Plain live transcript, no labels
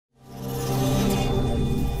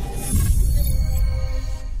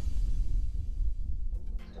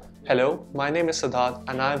Hello, my name is Sidharth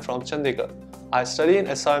and I am from Chandigarh. I study in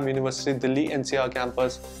SRM University Delhi NCR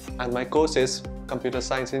campus and my course is Computer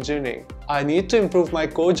Science Engineering. I need to improve my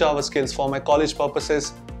core Java skills for my college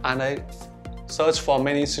purposes and I searched for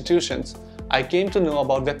many institutions. I came to know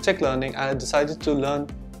about WebtechLearning and I decided to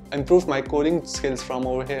improve my coding skills from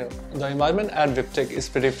over here. The environment at WebTech is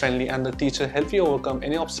pretty friendly and the teacher help you overcome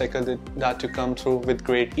any obstacle that you come through with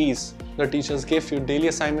great ease. The teachers give you daily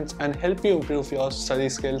assignments and help you improve your study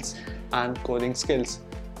skills and coding skills.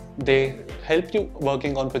 They help you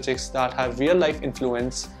working on projects that have real-life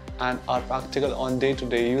influence and are practical on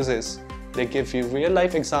day-to-day uses. They give you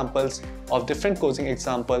real-life examples of different coding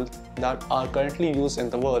examples that are currently used in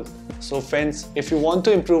the world. So friends, if you want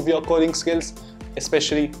to improve your coding skills,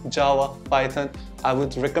 especially Java, Python, I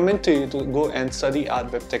would recommend to you to go and study at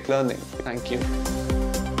WebtechLearning. Thank you.